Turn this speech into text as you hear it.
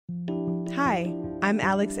Hi, I'm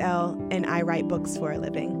Alex L., and I write books for a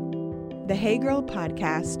living. The Hey Girl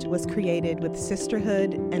podcast was created with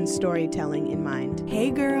sisterhood and storytelling in mind. Hey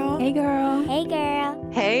girl. Hey girl. Hey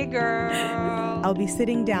girl. Hey girl. I'll be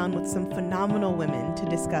sitting down with some phenomenal women to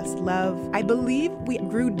discuss love. I believe we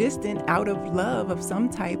grew distant out of love of some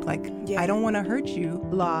type, I don't want to hurt you.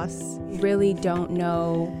 Loss. Really don't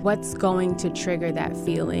know what's going to trigger that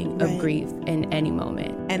feeling of grief in any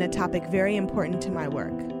moment. And a topic very important to my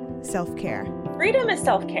work, self-care. Freedom is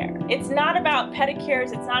self-care. It's not about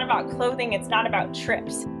pedicures, it's not about clothing, it's not about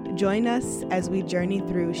trips. Join us as we journey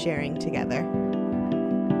through sharing together.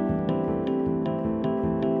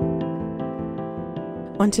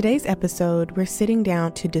 On today's episode, we're sitting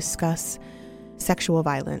down to discuss sexual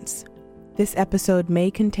violence. This episode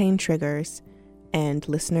may contain triggers, and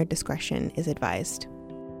listener discretion is advised.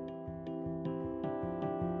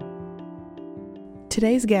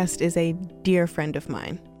 Today's guest is a dear friend of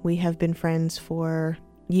mine. We have been friends for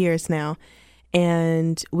years now,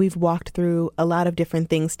 and we've walked through a lot of different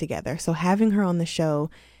things together. So having her on the show,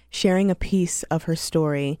 sharing a piece of her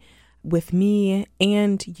story with me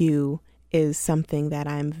and you is something that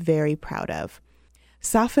I'm very proud of.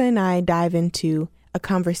 Safa and I dive into a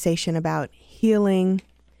conversation about healing,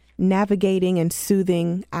 navigating and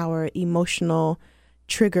soothing our emotional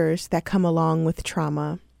triggers that come along with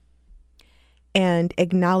trauma, and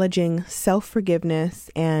acknowledging self-forgiveness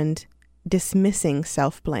and dismissing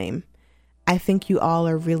self-blame. I think you all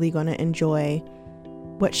are really going to enjoy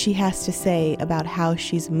what she has to say about how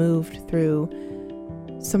she's moved through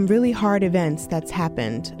some really hard events that's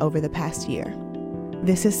happened over the past year.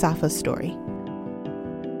 This is Safa's story.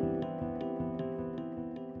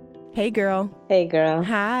 Hey, girl. Hey, girl.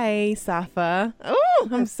 Hi, Safa. Oh,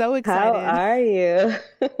 I'm so excited. How are you?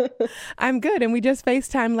 I'm good, and we just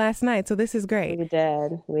FaceTimed last night, so this is great.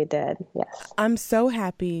 We did, yes. I'm so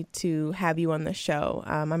happy to have you on the show.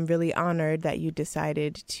 I'm really honored that you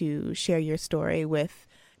decided to share your story with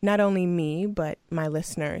not only me, but my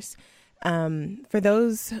listeners. For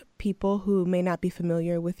those people who may not be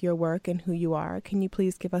familiar with your work and who you are, can you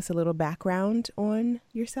please give us a little background on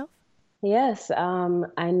yourself? Yes,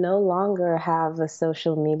 I no longer have a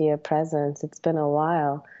social media presence. It's been a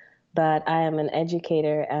while, but I am an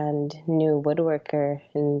educator and new woodworker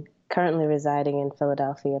and currently residing in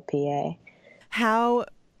Philadelphia, PA. How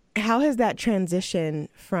has that transition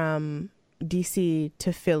from DC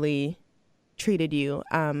to Philly treated you?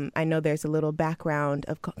 I know there's a little background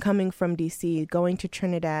of coming from DC, going to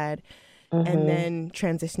Trinidad, and then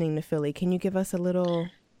transitioning to Philly. Can you give us a little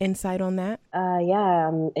insight on that? Yeah,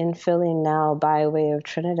 I'm in Philly now by way of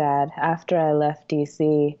Trinidad. After I left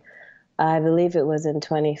DC, I believe it was in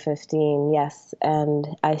 2015, yes, and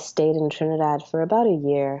I stayed in Trinidad for about a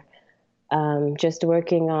year, just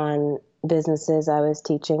working on businesses I was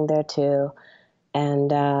teaching there too,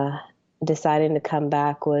 and deciding to come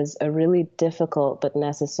back was a really difficult but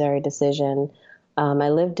necessary decision. I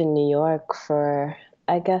lived in New York for,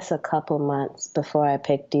 I guess, a couple months before I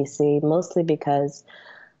picked DC, mostly because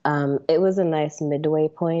it was a nice midway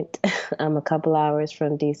point. I'm a couple hours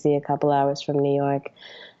from DC, a couple hours from New York.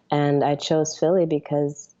 And I chose Philly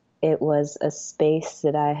because it was a space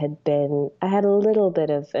that I had a little bit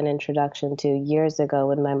of an introduction to years ago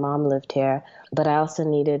when my mom lived here, but I also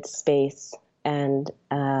needed space. And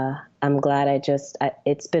I'm glad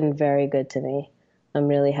it's been very good to me. I'm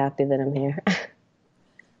really happy that I'm here.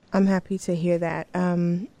 I'm happy to hear that.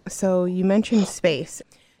 So you mentioned space.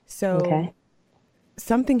 So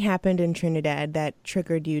something happened in Trinidad that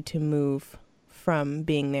triggered you to move from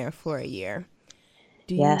being there for a year.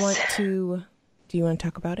 Do you want to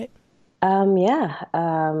talk about it? Yeah.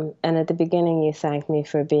 And at the beginning, you thanked me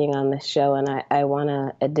for being on the show. And I want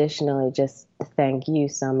to additionally just thank you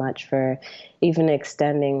so much for even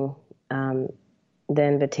extending the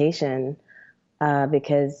invitation,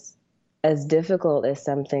 because as difficult as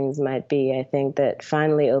some things might be, I think that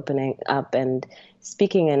finally opening up and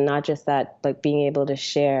speaking, and not just that, but being able to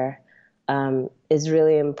share is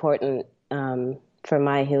really important for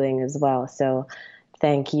my healing as well. So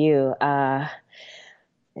thank you.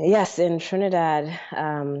 Yes, in Trinidad,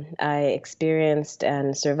 I experienced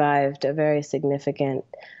and survived a very significant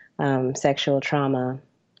sexual trauma.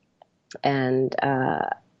 And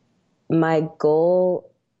my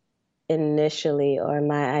goal initially, or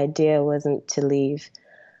my idea, wasn't to leave.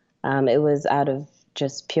 It was out of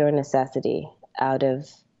just pure necessity, out of,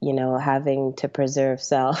 having to preserve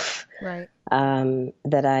self, right?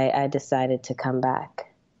 That I decided to come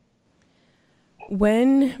back.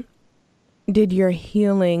 When did your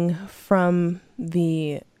healing from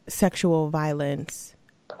the sexual violence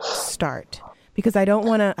start? because I don't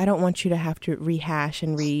want you to have to rehash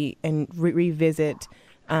and revisit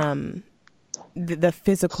the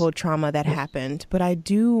physical trauma that happened. But I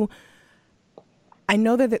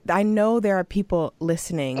know there are people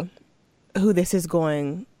listening who this is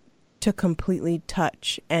going to completely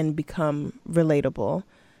touch and become relatable.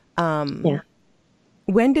 When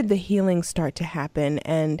did the healing start to happen,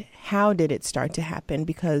 and how did it start to happen?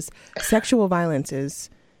 Because sexual violence is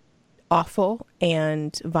awful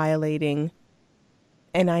and violating,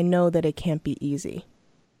 and I know that it can't be easy.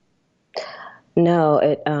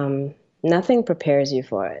 No, nothing prepares you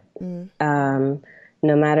for it. No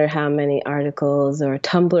matter how many articles or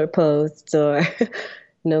Tumblr posts or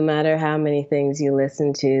no matter how many things you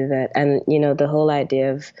listen to and the whole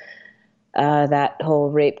idea of that whole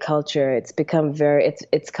rape culture, it's become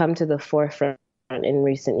it's come to the forefront in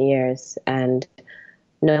recent years. And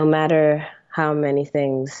no matter how many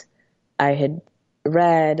things I had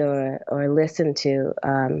read or listened to,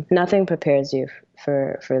 nothing prepares you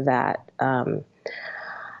for that.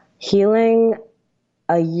 Healing,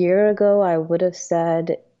 a year ago, I would have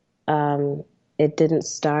said it didn't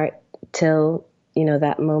start till,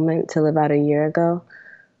 that moment, till about a year ago.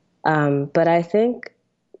 But I think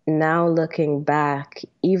now looking back,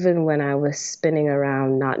 even when I was spinning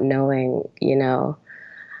around not knowing,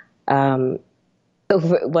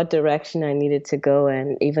 what direction I needed to go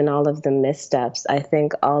in, even all of the missteps, I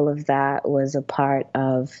think all of that was a part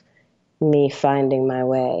of me finding my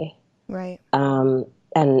way. Right. And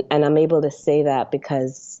I'm able to say that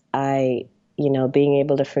because being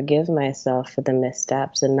able to forgive myself for the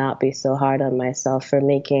missteps and not be so hard on myself for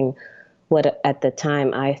making what at the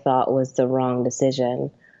time I thought was the wrong decision.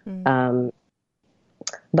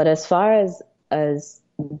 But as far as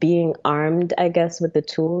being armed, I guess, with the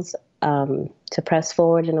tools to press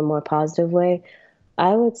forward in a more positive way,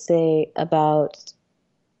 I would say about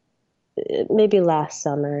maybe last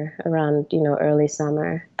summer, around, early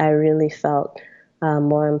summer, I really felt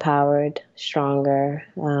more empowered, stronger,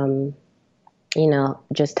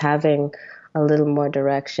 just having a little more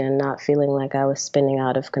direction, not feeling like I was spinning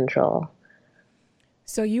out of control.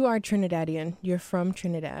 So you are Trinidadian. You're from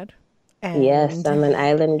Trinidad. And yes, I'm an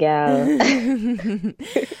island gal.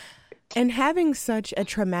 And having such a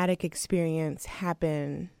traumatic experience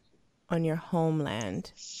happen on your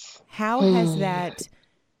homeland, how has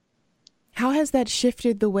that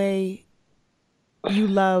shifted the way you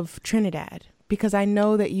love Trinidad? Because I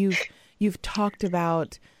know that you've talked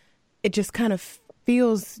about it just kind of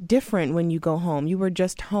feels different when you go home. You were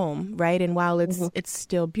just home, right? And while it's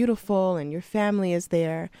still beautiful and your family is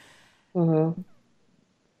there,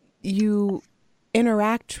 you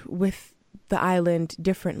interact with the island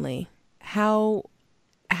differently. How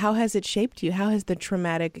has it shaped you? How has the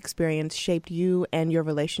traumatic experience shaped you and your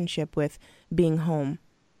relationship with being home?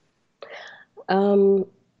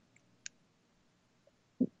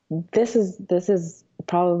 This is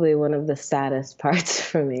probably one of the saddest parts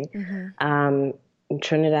for me.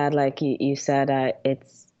 Trinidad, like you said,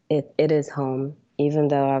 it is home. Even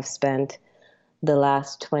though I've spent the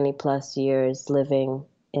last 20 plus years living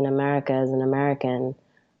in America as an American,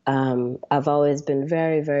 I've always been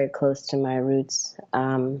very, very close to my roots.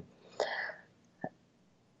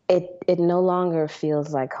 It no longer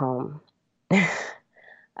feels like home.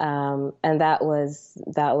 And that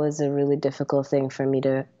was a really difficult thing for me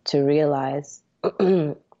to realize.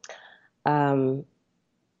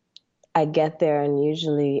 I get there and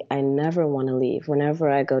usually I never want to leave. Whenever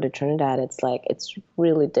I go to Trinidad, it's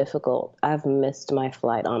really difficult. I've missed my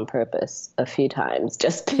flight on purpose a few times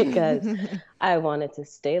just because I wanted to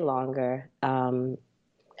stay longer.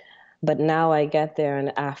 But now I get there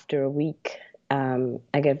and after a week,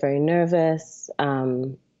 I get very nervous.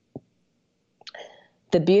 The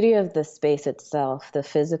beauty of the space itself, the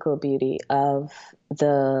physical beauty of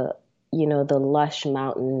the lush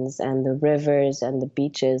mountains and the rivers and the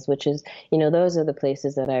beaches, which is, those are the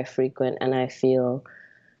places that I frequent and I feel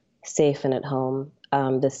safe and at home.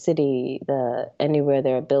 The city, anywhere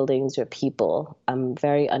there are buildings or people, I'm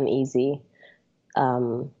very uneasy.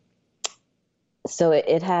 So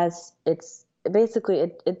it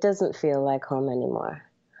doesn't feel like home anymore.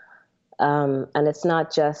 And it's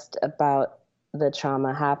not just about the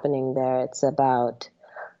trauma happening there. It's about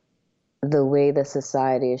the way the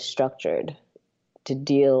society is structured to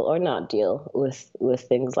deal or not deal with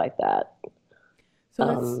things like that.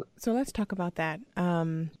 So let's talk about that.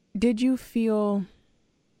 Did you feel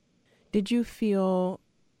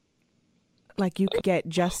like you could get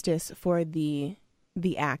justice for the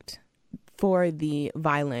act, for the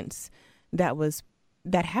violence that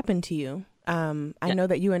happened to you? I know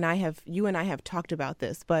that you and I have talked about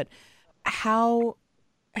this, but how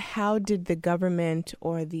how did the government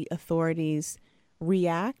or the authorities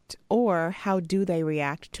react, or how do they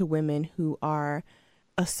react to women who are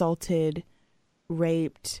assaulted,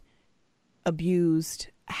 raped, abused?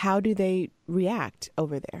 How do they react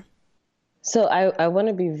over there? So I want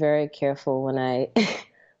to be very careful when I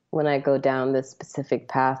when I go down this specific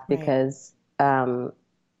path because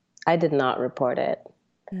I did not report it.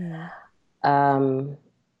 Um,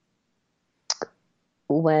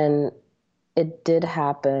 when it did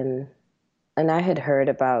happen, and I had heard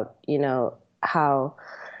about, how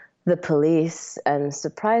the police and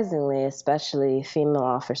surprisingly, especially female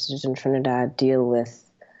officers in Trinidad deal with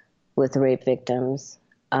rape victims.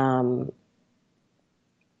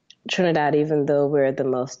 Trinidad, even though we're the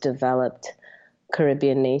most developed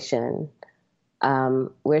Caribbean nation,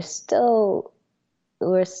 we're still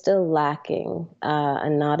lacking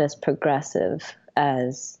and not as progressive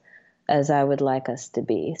as I would like us to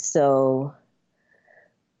be. So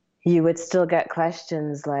you would still get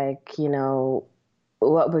questions like,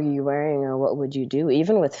 what were you wearing or what would you do?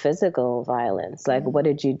 Even with physical violence, like what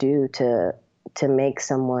did you do to make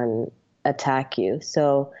someone attack you?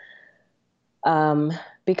 So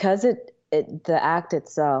because the act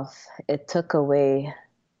itself, it took away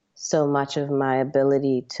so much of my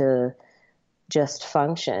ability to just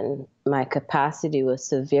function. My capacity was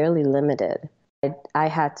severely limited. I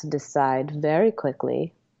had to decide very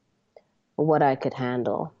quickly what I could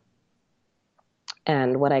handle.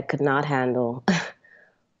 And what I could not handle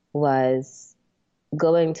was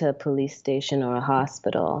going to a police station or a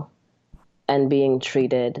hospital and being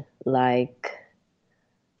treated like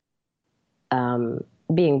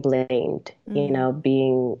being blamed,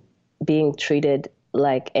 being treated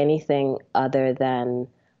like anything other than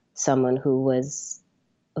someone who was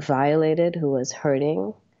violated, who was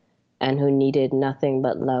hurting, and who needed nothing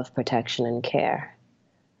but love, protection, and care.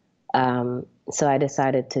 So I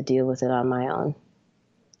decided to deal with it on my own.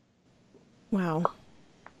 Wow.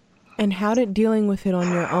 And how did dealing with it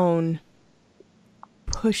on your own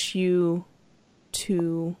push you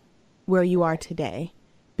to where you are today?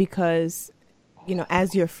 Because,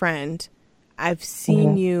 as your friend, I've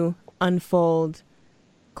seen you unfold,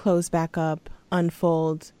 close back up,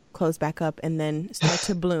 unfold, close back up, and then start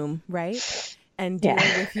to bloom, right? And deal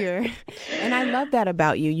with and I love that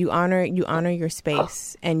about you. You honor your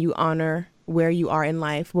space and you honor where you are in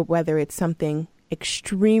life, whether it's something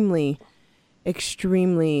extremely,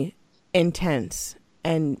 extremely intense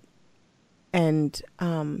and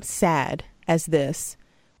sad as this,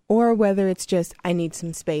 or whether it's just, I need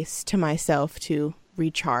some space to myself to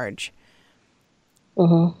recharge.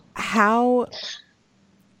 How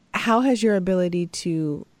has your ability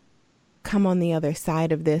to come on the other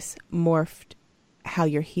side of this morphed how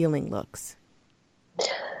your healing looks?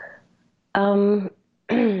 Dealing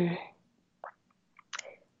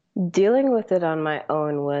with it on my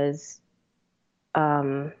own was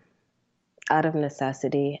out of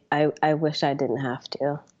necessity. I wish I didn't have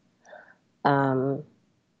to.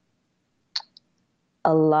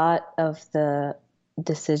 A lot of the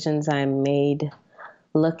decisions I made,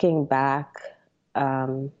 looking back,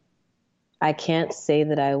 I can't say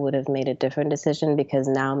that I would have made a different decision because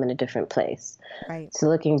now I'm in a different place. Right. So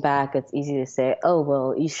looking back, it's easy to say, oh,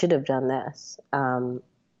 well, you should have done this.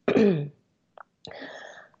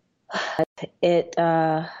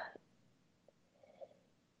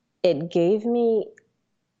 It gave me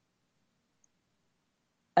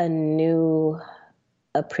a new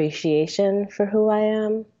appreciation for who I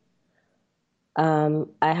am.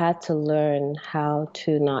 I had to learn how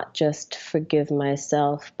to not just forgive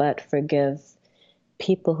myself, but forgive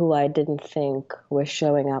people who I didn't think were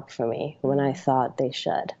showing up for me when I thought they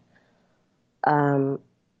should. I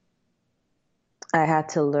had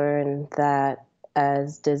to learn that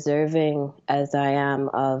as deserving as I am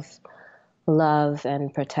of love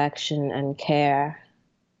and protection and care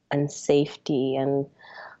and safety and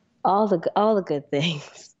all the good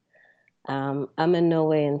things, I'm in no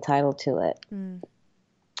way entitled to it.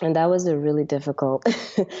 And that was a really difficult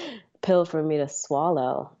pill for me to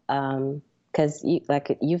swallow, because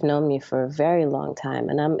you've known me for a very long time,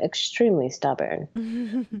 and I'm extremely stubborn.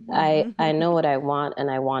 I know what I want,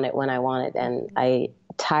 and I want it when I want it, and I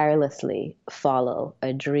tirelessly follow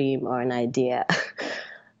a dream or an idea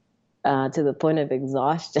to the point of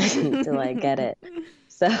exhaustion until I get it.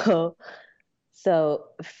 So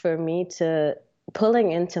for me to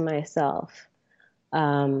pulling into myself,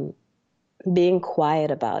 being quiet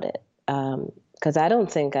about it, because I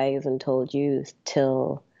don't think I even told you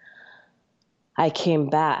till I came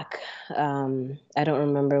back. I don't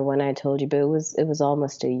remember when I told you, but it was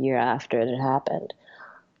almost a year after it had happened.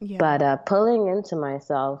 Yeah. But pulling into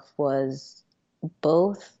myself was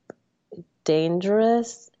both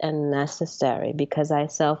dangerous and necessary because I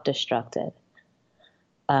self-destructed.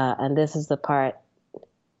 And this is the part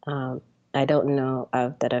I don't know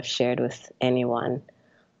that I've shared with anyone.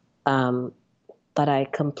 But I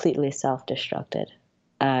completely self-destructed.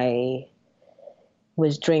 I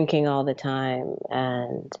was drinking all the time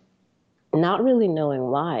and not really knowing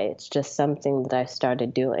why. It's just something that I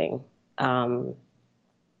started doing. I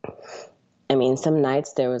mean, some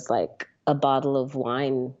nights there was like a bottle of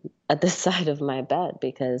wine at the side of my bed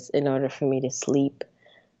because in order for me to sleep,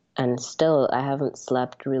 and still I haven't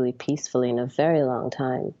slept really peacefully in a very long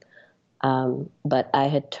time. But I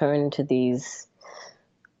had turned to these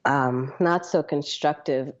not so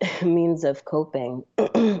constructive means of coping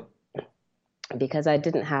because I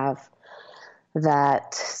didn't have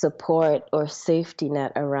that support or safety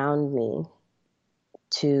net around me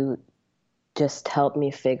to just help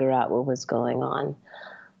me figure out what was going on.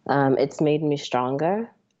 It's made me stronger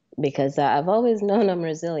because I've always known I'm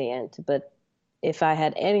resilient, but if I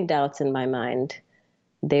had any doubts in my mind,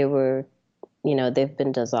 they were, they've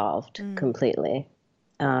been dissolved completely.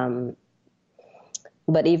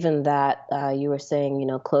 But even that, you were saying,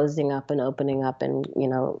 closing up and opening up and,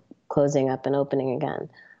 closing up and opening again.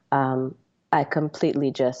 I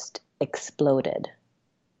completely just exploded.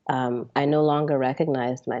 I no longer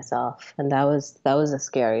recognized myself. And that was the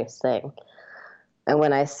scariest thing. And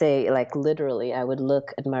when I say, like, literally, I would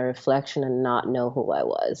look at my reflection and not know who I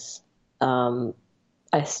was.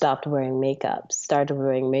 I stopped wearing makeup, started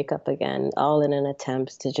wearing makeup again, all in an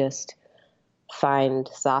attempt to just find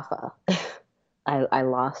Safa. I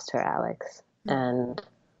lost her, Alex. And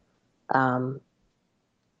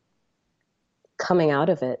coming out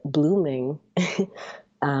of it, blooming,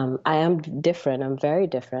 I am different. I'm very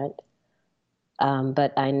different.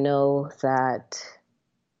 But I know that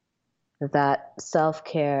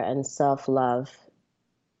self-care and self-love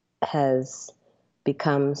has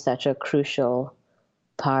become such a crucial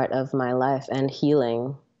part of my life and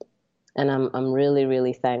healing. And I'm really,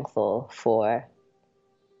 really thankful for,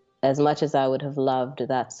 as much as I would have loved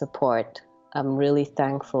that support, I'm really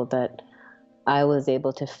thankful that I was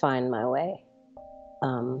able to find my way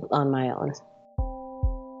on my own.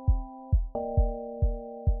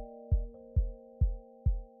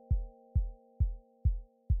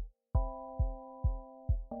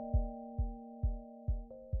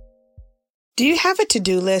 Do you have a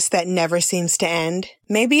to-do list that never seems to end?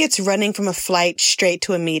 Maybe it's running from a flight straight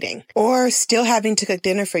to a meeting, or still having to cook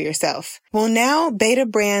dinner for yourself. Well, now Beta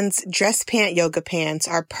Brand's dress pant yoga pants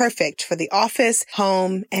are perfect for the office,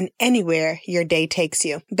 home, and anywhere your day takes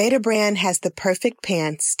you. Beta Brand has the perfect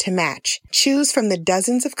pants to match. Choose from the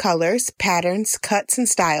dozens of colors, patterns, cuts, and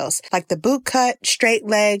styles, like the boot cut, straight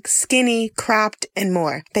leg, skinny, cropped, and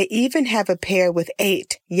more. They even have a pair with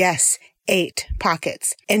 8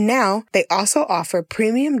 pockets. And now they also offer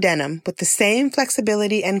premium denim with the same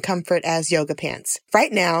flexibility and comfort as yoga pants.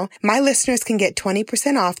 Right now, my listeners can get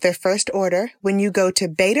 20% off their first order when you go to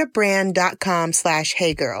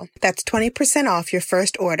betabrand.com/heygirl. That's 20% off your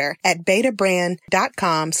first order at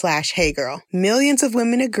betabrand.com/heygirl. Millions of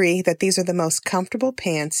women agree that these are the most comfortable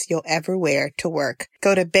pants you'll ever wear to work.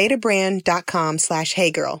 Go to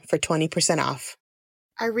betabrand.com/heygirl for 20% off.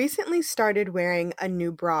 I recently started wearing a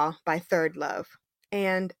new bra by Third Love,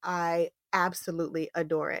 and I absolutely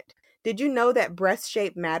adore it. Did you know that breast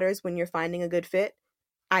shape matters when you're finding a good fit?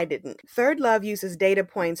 I didn't. Third Love uses data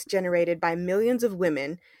points generated by millions of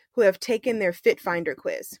women who have taken their Fit Finder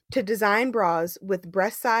quiz to design bras with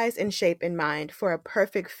breast size and shape in mind for a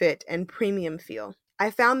perfect fit and premium feel.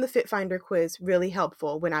 I found the Fit Finder quiz really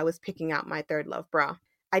helpful when I was picking out my Third Love bra.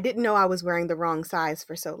 I didn't know I was wearing the wrong size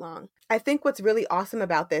for so long. I think what's really awesome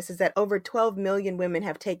about this is that over 12 million women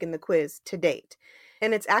have taken the quiz to date,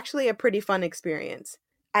 and it's actually a pretty fun experience.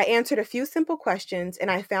 I answered a few simple questions, and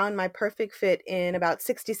I found my perfect fit in about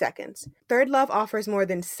 60 seconds. Third Love offers more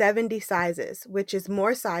than 70 sizes, which is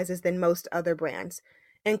more sizes than most other brands,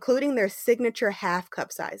 including their signature half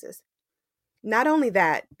cup sizes. Not only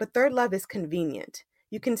that, but Third Love is convenient.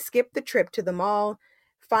 You can skip the trip to the mall,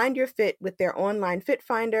 find your fit with their online fit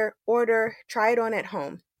finder, order, try it on at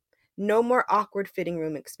home. No more awkward fitting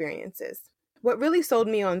room experiences. What really sold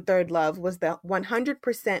me on Third Love was the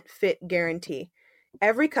 100% fit guarantee.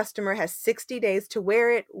 Every customer has 60 days to wear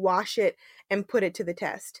it, wash it, and put it to the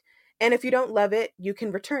test. And if you don't love it, you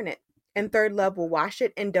can return it. And Third Love will wash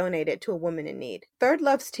it and donate it to a woman in need. Third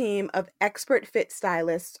Love's team of expert fit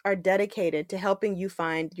stylists are dedicated to helping you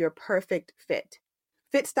find your perfect fit.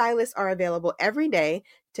 Fit stylists are available every day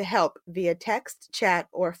to help via text, chat,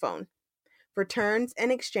 or phone. Returns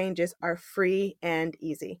and exchanges are free and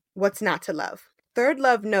easy. What's not to love? Third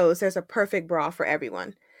Love knows there's a perfect bra for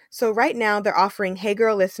everyone. So right now they're offering Hey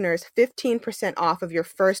Girl listeners 15% off of your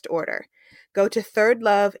first order. Go to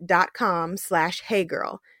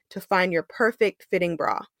thirdlove.com/heygirl to find your perfect fitting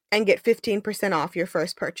bra and get 15% off your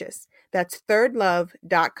first purchase. That's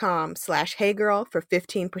thirdlove.com/heygirl for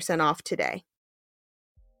 15% off today.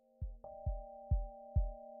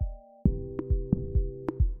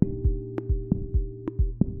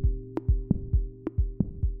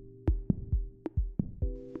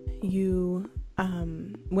 You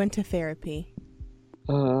went to therapy,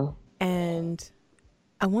 and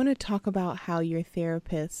I want to talk about how your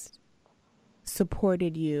therapist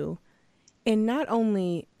supported you in not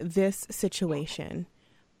only this situation,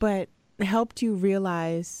 but helped you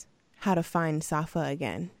realize how to find Safa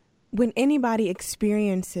again. When anybody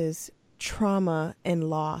experiences trauma and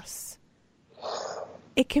loss,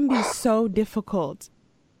 it can be so difficult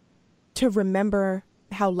to remember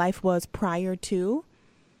how life was prior to,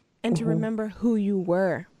 and to remember who you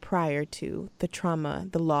were prior to the trauma,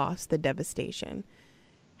 the loss, the devastation.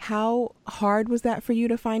 How hard was that for you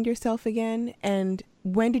to find yourself again? And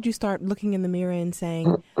when did you start looking in the mirror and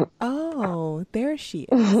saying, oh, there she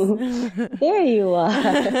is? There you are.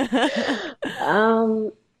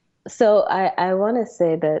 So I want to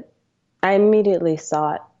say that I immediately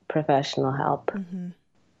sought professional help.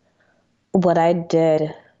 What I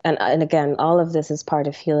did, and again, all of this is part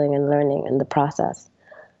of healing and learning in the process.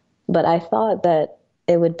 But I thought that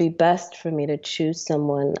it would be best for me to choose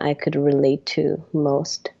someone I could relate to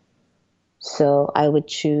most. So I would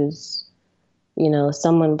choose,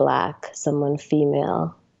 someone Black, someone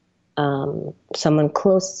female, someone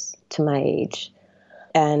close to my age.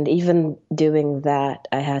 And even doing that,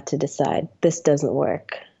 I had to decide this doesn't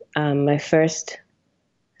work. My first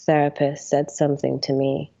therapist said something to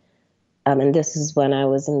me, and this is when I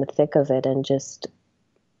was in the thick of it and just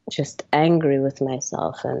angry with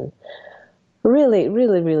myself and really,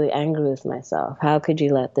 really, really angry with myself. How could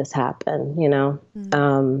you let this happen,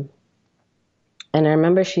 And I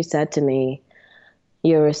remember she said to me,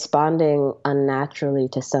 you're responding unnaturally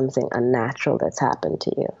to something unnatural that's happened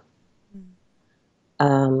to you.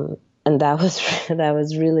 And that was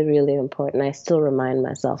really, really important. I still remind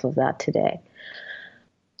myself of that today.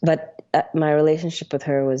 But my relationship with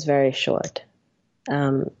her was very short.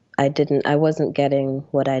 I wasn't getting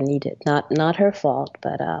what I needed. Not her fault,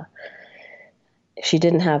 but she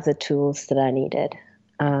didn't have the tools that I needed.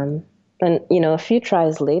 And a few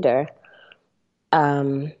tries later,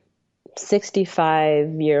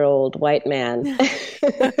 65-year-old white man.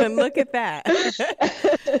 Look at that.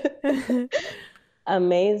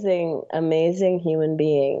 Amazing human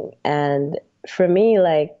being. And for me,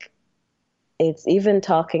 it's even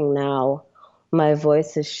talking now, my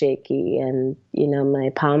voice is shaky and,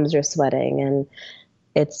 my palms are sweating, and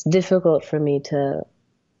it's difficult for me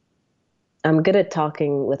I'm good at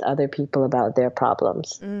talking with other people about their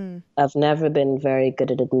problems. I've never been very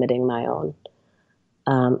good at admitting my own.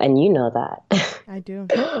 And you know that. I do.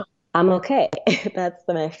 I'm okay. That's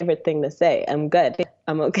my favorite thing to say. I'm good.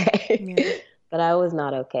 I'm okay. Yeah. But I was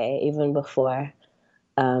not okay even before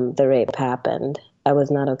the rape happened. I was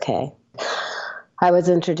not okay. I was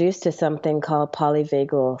introduced to something called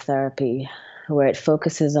polyvagal therapy, where it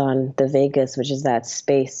focuses on the vagus, which is that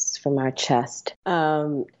space from our chest,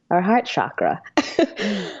 our heart chakra.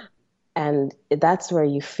 And that's where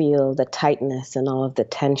you feel the tightness and all of the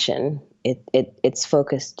tension. It's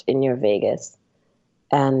focused in your vagus.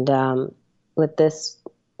 And with this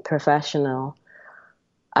professional,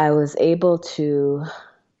 I was able to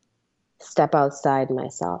step outside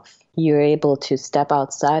myself. You're able to step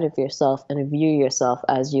outside of yourself and view yourself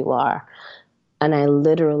as you are. And I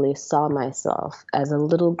literally saw myself as a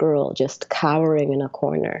little girl just cowering in a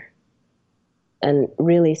corner and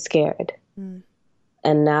really scared.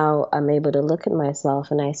 And now I'm able to look at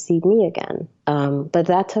myself and I see me again. But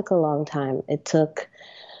that took a long time. It took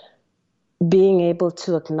being able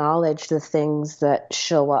to acknowledge the things that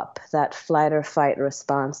show up, that flight or fight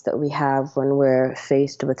response that we have when we're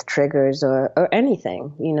faced with triggers or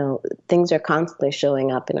anything. Things are constantly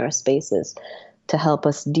showing up in our spaces to help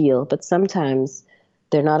us deal, but sometimes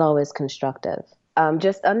they're not always constructive.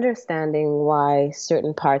 Just understanding why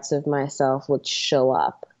certain parts of myself would show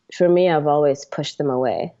up. For me, I've always pushed them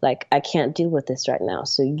away. Like, I can't deal with this right now,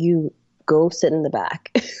 so you go sit in the back.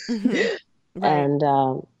 Right. And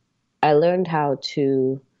I learned how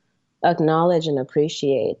to acknowledge and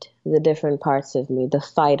appreciate the different parts of me, the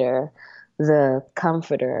fighter, the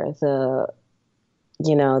comforter, the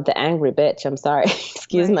angry bitch. I'm sorry.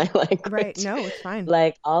 Excuse my language. Right. No, it's fine.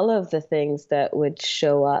 All of the things that would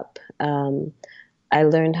show up, I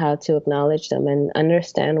learned how to acknowledge them and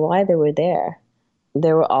understand why they were there.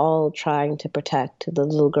 they were all trying to protect the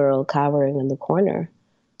little girl cowering in the corner.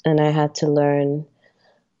 And I had to learn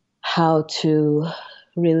how to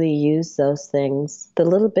really use those things, the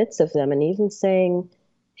little bits of them, and even saying,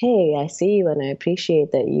 hey, I see you and I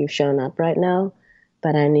appreciate that you've shown up right now,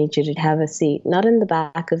 but I need you to have a seat, not in the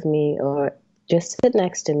back of me, or just sit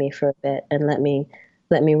next to me for a bit and let me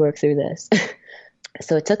work through this.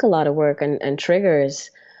 So it took a lot of work, and triggers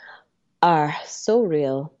are so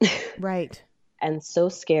real. Right. And so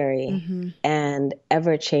scary, Mm-hmm. and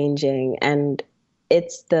ever changing, and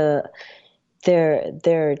it's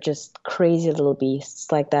they're just crazy little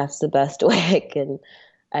beasts. Like, that's the best way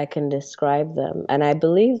I can describe them. And I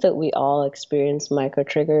believe that we all experience micro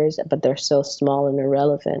triggers, but they're so small and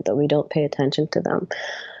irrelevant that we don't pay attention to them.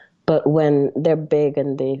 But when they're big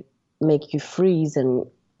and they make you freeze and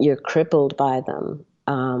you're crippled by them,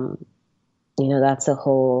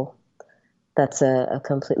 that's a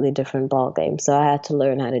completely different ball game. So I had to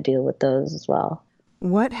learn how to deal with those as well.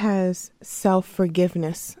 What has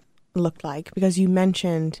self-forgiveness looked like? Because you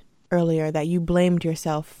mentioned earlier that you blamed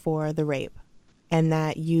yourself for the rape and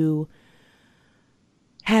that you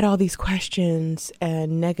had all these questions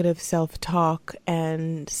and negative self-talk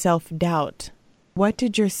and self-doubt. What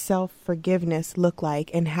did your self-forgiveness look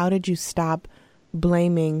like, and how did you stop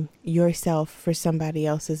blaming yourself for somebody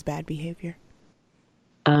else's bad behavior?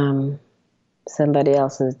 Somebody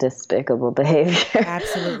else's despicable behavior.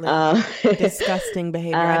 Absolutely. Disgusting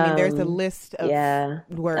behavior. I mean, there's a list of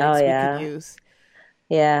words we could use.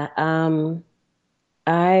 Yeah. I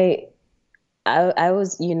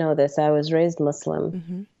was, this, I was raised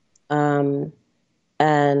Muslim. Mm-hmm.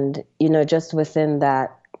 And, just within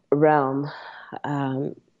that realm,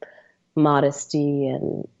 modesty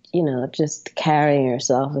and, just carrying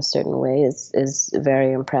yourself a certain way is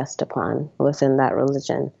very impressed upon within that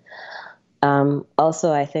religion.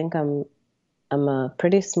 Also, I think I'm a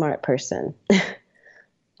pretty smart person.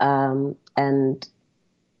 And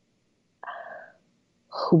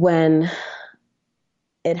when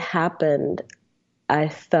it happened, I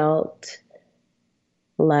felt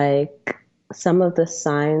like some of the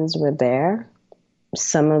signs were there.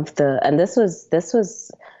 And this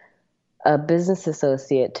was a business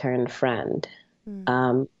associate turned friend,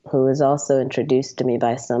 who was also introduced to me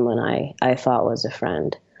by someone I thought was a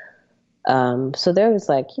friend. So there was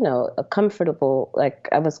I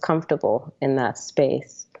was comfortable in that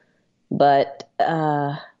space, but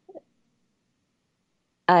I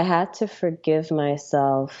had to forgive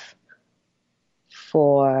myself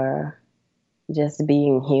for just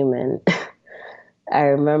being human. I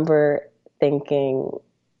remember thinking,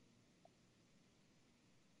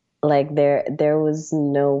 like, there was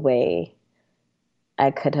no way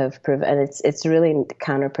I could have prevented. It's really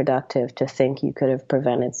counterproductive to think you could have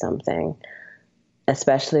prevented something,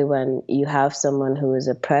 especially when you have someone who is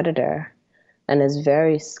a predator and is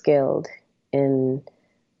very skilled in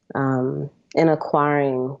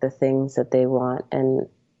acquiring the things that they want. And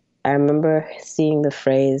I remember seeing the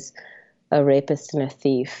phrase, "A rapist and a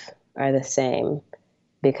thief are the same,"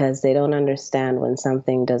 because they don't understand when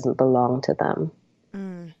something doesn't belong to them.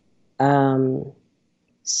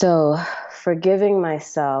 So forgiving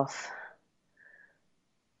myself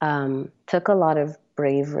took a lot of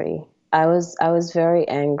bravery. I was very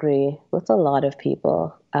angry with a lot of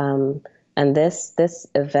people, and this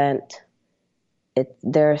event,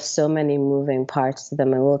 there are so many moving parts to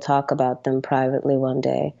them, and we'll talk about them privately one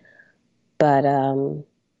day. But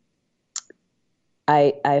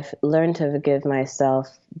I've learned to forgive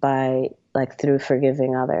myself through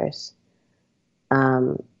forgiving others.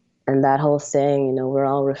 And that whole saying, we're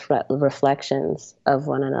all reflections of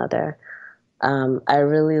one another. I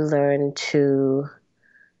really learned to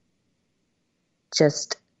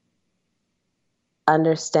just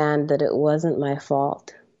understand that it wasn't my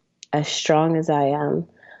fault. As strong as I am,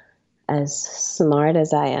 as smart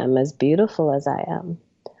as I am, as beautiful as I am,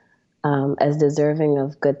 as deserving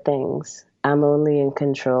of good things, I'm only in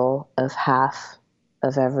control of half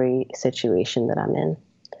of every situation that I'm in.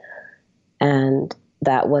 And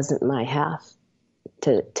that wasn't my half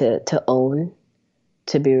to own,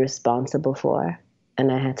 to be responsible for,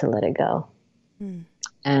 and I had to let it go.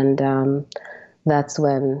 And that's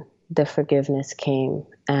when the forgiveness came,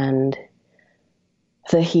 and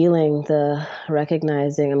the healing, the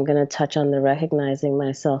recognizing, I'm going to touch on the recognizing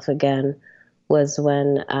myself again, was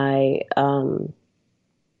when I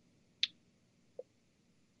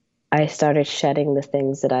started shedding the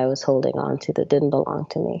things that I was holding on to that didn't belong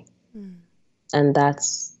to me. And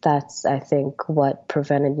that's I think what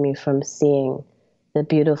prevented me from seeing the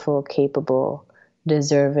beautiful, capable,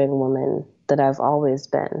 deserving woman that I've always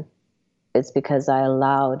been. It's because I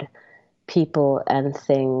allowed people and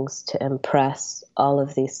things to impress all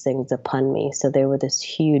of these things upon me. So there was this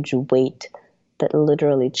huge weight that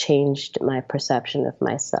literally changed my perception of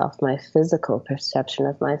myself, my physical perception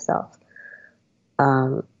of myself.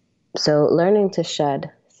 So learning to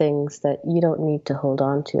shed things that you don't need to hold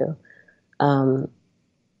on to.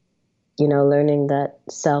 Learning that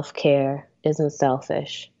self-care isn't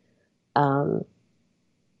selfish.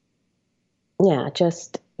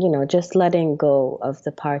 Just letting go of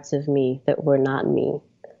the parts of me that were not me.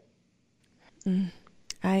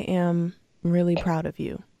 I am really proud of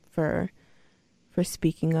you for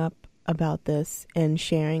speaking up about this and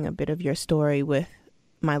sharing a bit of your story with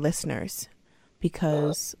my listeners,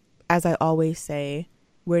 because as I always say,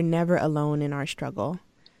 we're never alone in our struggle.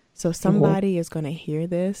 So somebody is going to hear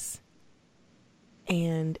this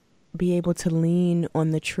and be able to lean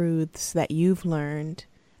on the truths that you've learned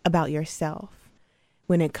about yourself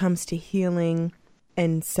when it comes to healing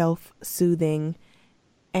and self-soothing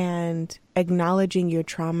and acknowledging your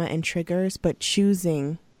trauma and triggers, but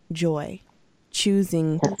choosing joy,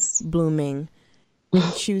 choosing blooming,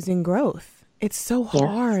 and choosing growth. It's so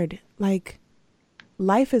hard. Like,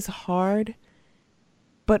 life is hard,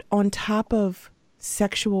 but on top of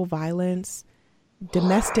sexual violence,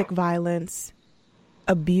 domestic violence,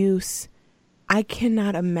 abuse, I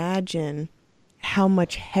cannot imagine how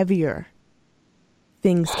much heavier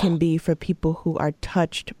things can be for people who are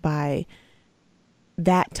touched by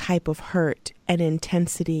that type of hurt and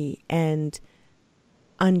intensity and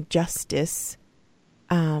injustice.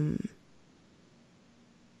 And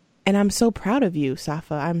I'm so proud of you,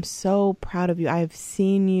 Safa. I'm so proud of you. I've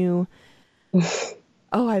seen you.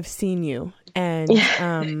 I've seen you. And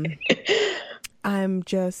I'm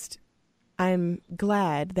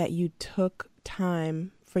glad that you took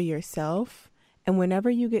time for yourself. And whenever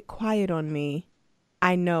you get quiet on me,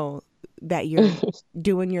 I know that you're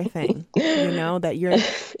doing your thing, that you're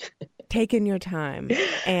taking your time.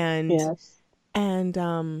 And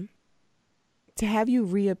to have you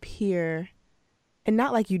reappear, and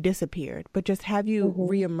not like you disappeared, but just have you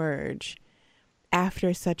reemerge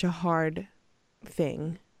after such a hard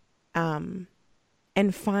thing, and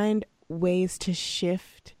find ways to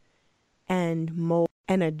shift and mold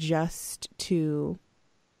and adjust to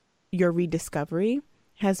your rediscovery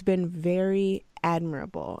has been very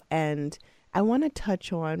admirable. And I want to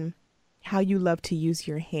touch on how you love to use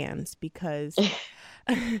your hands, because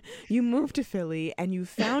you moved to Philly and you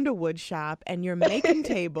found a wood shop and you're making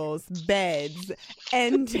tables, beds,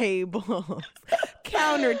 end tables,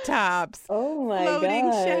 countertops,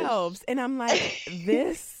 floating shelves. And I'm like,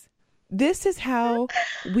 this is how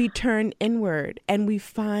we turn inward and we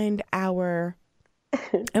find our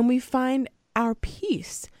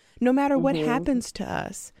peace, no matter what happens to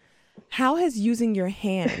us. How has using your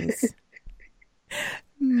hands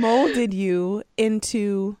molded you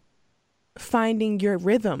into finding your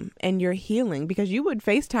rhythm and your healing? Because you would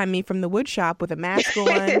FaceTime me from the wood shop with a mask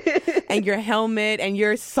on and your helmet and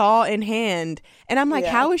your saw in hand. And I'm like,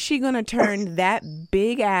 how is she going to turn that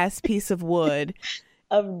big ass piece of wood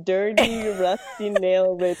of dirty, rusty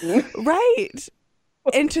nail ridden right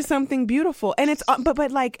into something beautiful? And it's,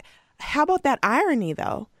 but like, how about that irony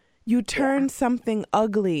though? You turn something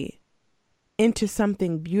ugly into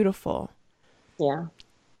something beautiful. Yeah.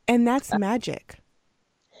 And that's magic.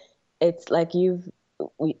 It's like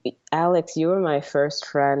Alex, you were my first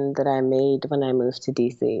friend that I made when I moved to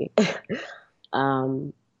DC.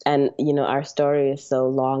 And, our story is so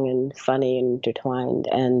long and funny and intertwined.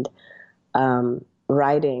 And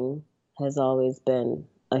writing has always been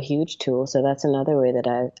a huge tool. So that's another way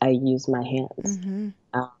that I use my hands.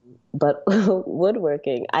 But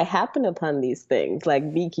woodworking, I happen upon these things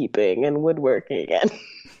like beekeeping and woodworking,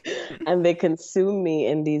 and they consume me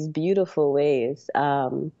in these beautiful ways.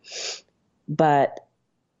 But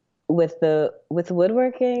with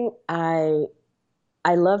woodworking, I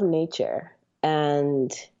love nature,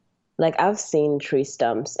 and like I've seen tree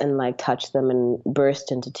stumps and like touch them and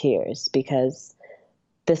burst into tears, because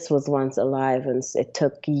this was once alive and it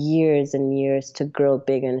took years and years to grow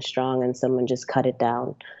big and strong, and someone just cut it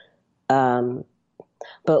down.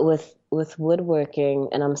 But with woodworking,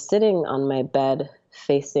 and I'm sitting on my bed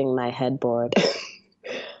facing my headboard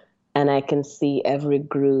and I can see every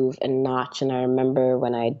groove and notch. And I remember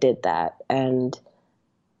when I did that. And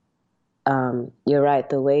you're right,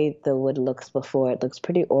 the way the wood looks before, it looks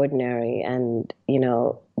pretty ordinary. And,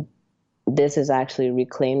 this is actually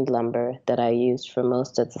reclaimed lumber that I used for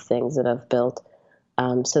most of the things that I've built.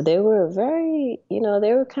 So they were very, they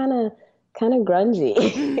were kind of grungy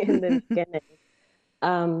in the beginning.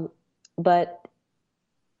 But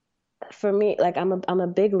for me, like I'm a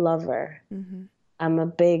big lover. I'm a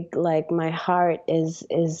big, like, my heart is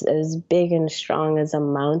as big and strong as a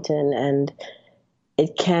mountain, and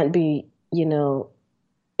it can't be,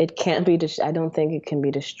 it can't be, I don't think it can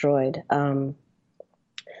be destroyed.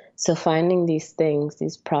 So finding these things,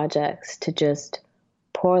 these projects to just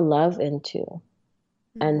pour love into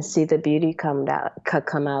and see the beauty come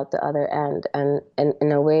out the other end. And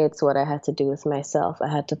in a way, it's what I had to do with myself. I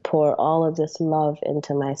had to pour all of this love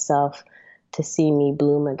into myself to see me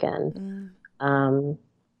bloom again.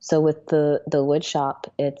 So with the wood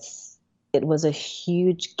shop, it was a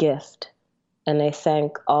huge gift. And I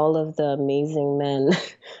thank all of the amazing men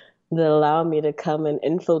that allow me to come and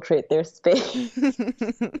infiltrate their space.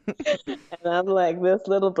 And I'm like this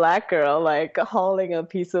little Black girl, like hauling a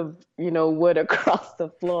piece of, wood across the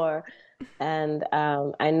floor. And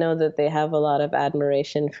I know that they have a lot of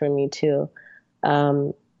admiration for me too.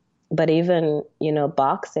 But even,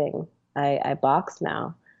 boxing, I box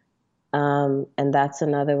now. And that's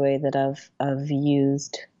another way that I've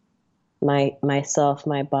used myself,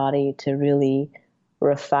 my body, to really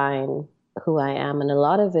refine who I am. And a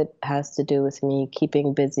lot of it has to do with me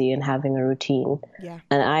keeping busy and having a routine. Yeah.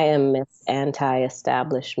 And I am Miss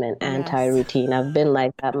Anti-establishment, anti-routine. I've been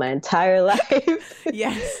like that my entire life.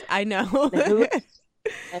 Yes, I know.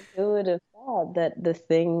 And who would have thought that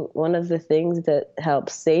one of the things that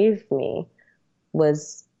helped save me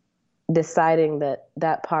was deciding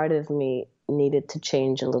that part of me needed to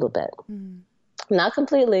change a little bit. Not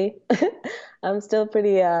completely. I'm still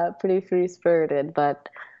pretty free-spirited, but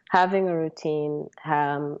having a routine,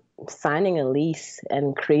 signing a lease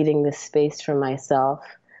and creating this space for myself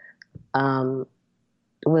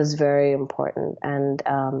was very important. And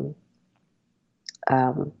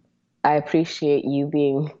I appreciate you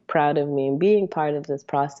being proud of me and being part of this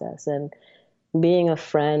process and being a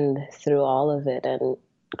friend through all of it and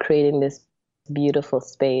creating this beautiful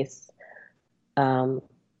space.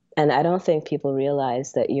 And I don't think people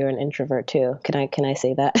realize that you're an introvert too. Can I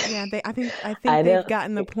say that? Yeah, I think they've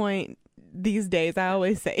gotten the point these days. I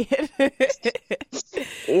always say it.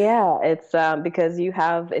 Yeah, it's because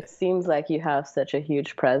it seems like you have such a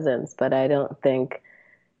huge presence, but I don't think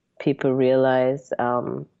people realize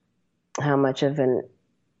how much of an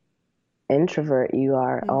introvert you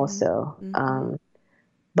are also.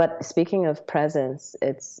 But speaking of presence,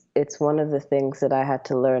 it's one of the things that I had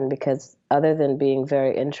to learn, because other than being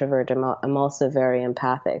very introvert, I'm also very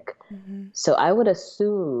empathic. So I would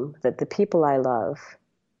assume that the people I love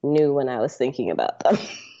knew when I was thinking about them.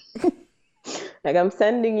 Like, I'm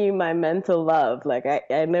sending you my mental love. Like,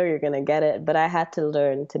 I know you're going to get it, but I had to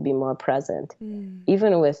learn to be more present.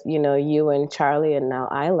 Even with, you and Charlie and now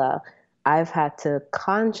Isla, I've had to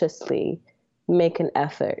consciously make an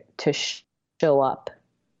effort to show up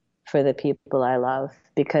for the people I love,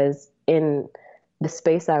 because in the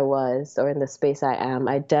space I was, or in the space I am,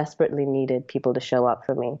 I desperately needed people to show up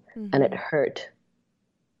for me. And it hurt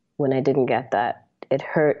when I didn't get that. It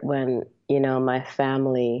hurt when, my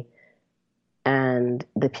family and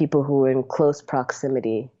the people who were in close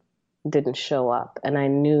proximity didn't show up. And I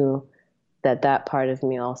knew that part of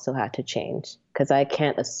me also had to change, because I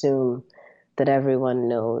can't assume that everyone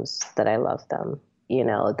knows that I love them,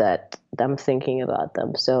 that I'm thinking about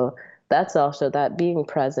them. So that's also that being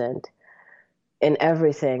present in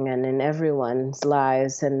everything and in everyone's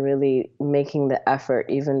lives, and really making the effort,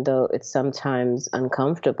 even though it's sometimes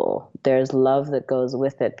uncomfortable. There's love that goes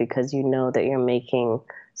with it, because you know that you're making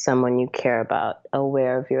someone you care about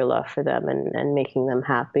aware of your love for them and making them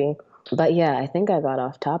happy. But yeah, I think I got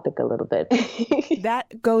off topic a little bit.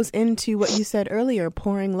 That goes into what you said earlier,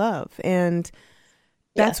 pouring love. And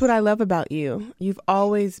that's what I love about you. You've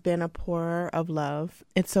always been a pourer of love.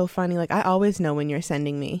 It's so funny. Like, I always know when you're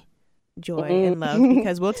sending me joy and love,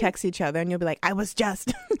 because we'll text each other and you'll be like, I was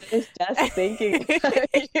just thinking about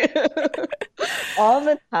you. All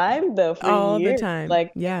the time, though, for all years. The time.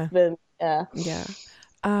 Like, yeah. Yeah.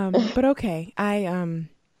 But okay,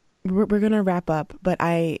 we're gonna wrap up, but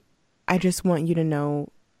I just want you to know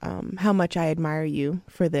how much I admire you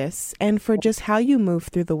for this, and for just how you move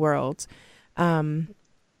through the world.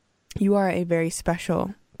 You are a very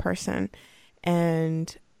special person,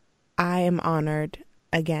 and I am honored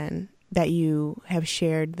again that you have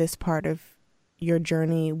shared this part of your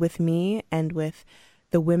journey with me and with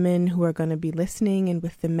the women who are going to be listening and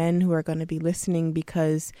with the men who are going to be listening,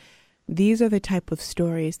 because these are the type of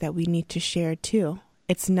stories that we need to share too.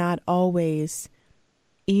 It's not always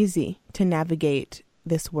easy to navigate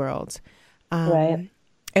this world. Right.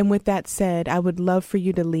 And with that said, I would love for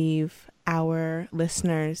you to leave our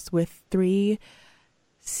listeners with 3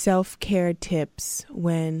 self-care tips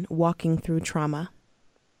when walking through trauma.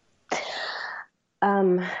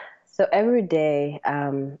 So every day,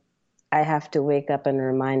 I have to wake up and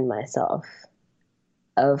remind myself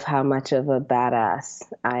of how much of a badass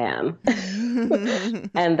I am.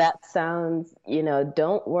 And that sounds,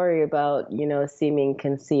 don't worry about, seeming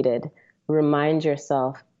conceited. Remind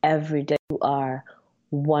yourself every day you are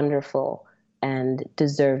wonderful and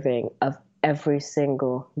deserving of every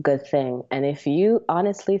single good thing. And if you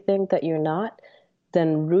honestly think that you're not,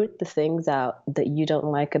 then root the things out that you don't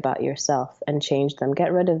like about yourself and change them.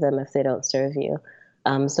 Get rid of them if they don't serve you.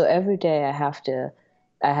 So every day I have to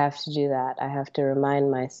do that. I have to remind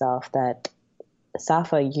myself that,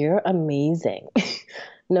 Safa, you're amazing.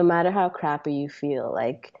 No matter how crappy you feel,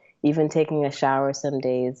 like even taking a shower some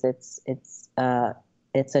days, it's a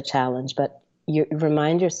challenge, but you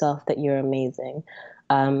remind yourself that you're amazing.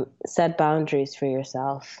 Set boundaries for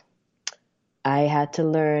yourself. I had to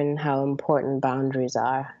learn how important boundaries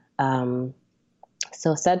are.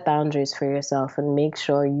 So set boundaries for yourself and make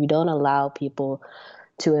sure you don't allow people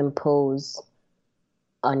to impose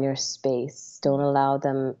on your space. Don't allow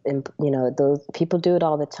them, those people do it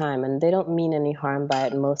all the time and they don't mean any harm by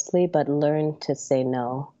it mostly, but learn to say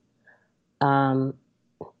no. And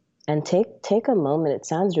take a moment. It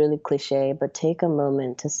sounds really cliche, but take a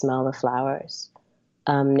moment to smell the flowers.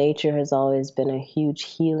 Nature has always been a huge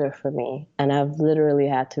healer for me, and I've literally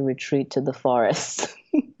had to retreat to the forest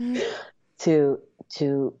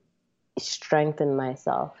to strengthen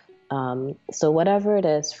myself. So whatever it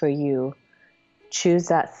is for you, choose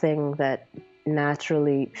that thing that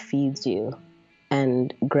naturally feeds you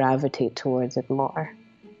and gravitate towards it more.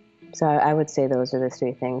 So I would say those are the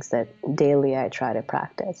 3 things that daily I try to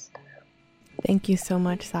practice. Thank you so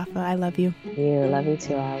much, Safa. I love you. Love you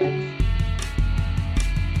too, Alex.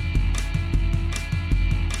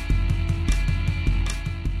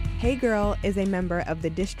 Hey Girl is a member of the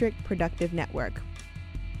District Productive Network.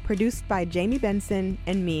 Produced by Jamie Benson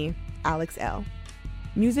and me, Alex L.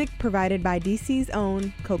 Music provided by DC's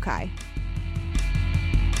own Kokai.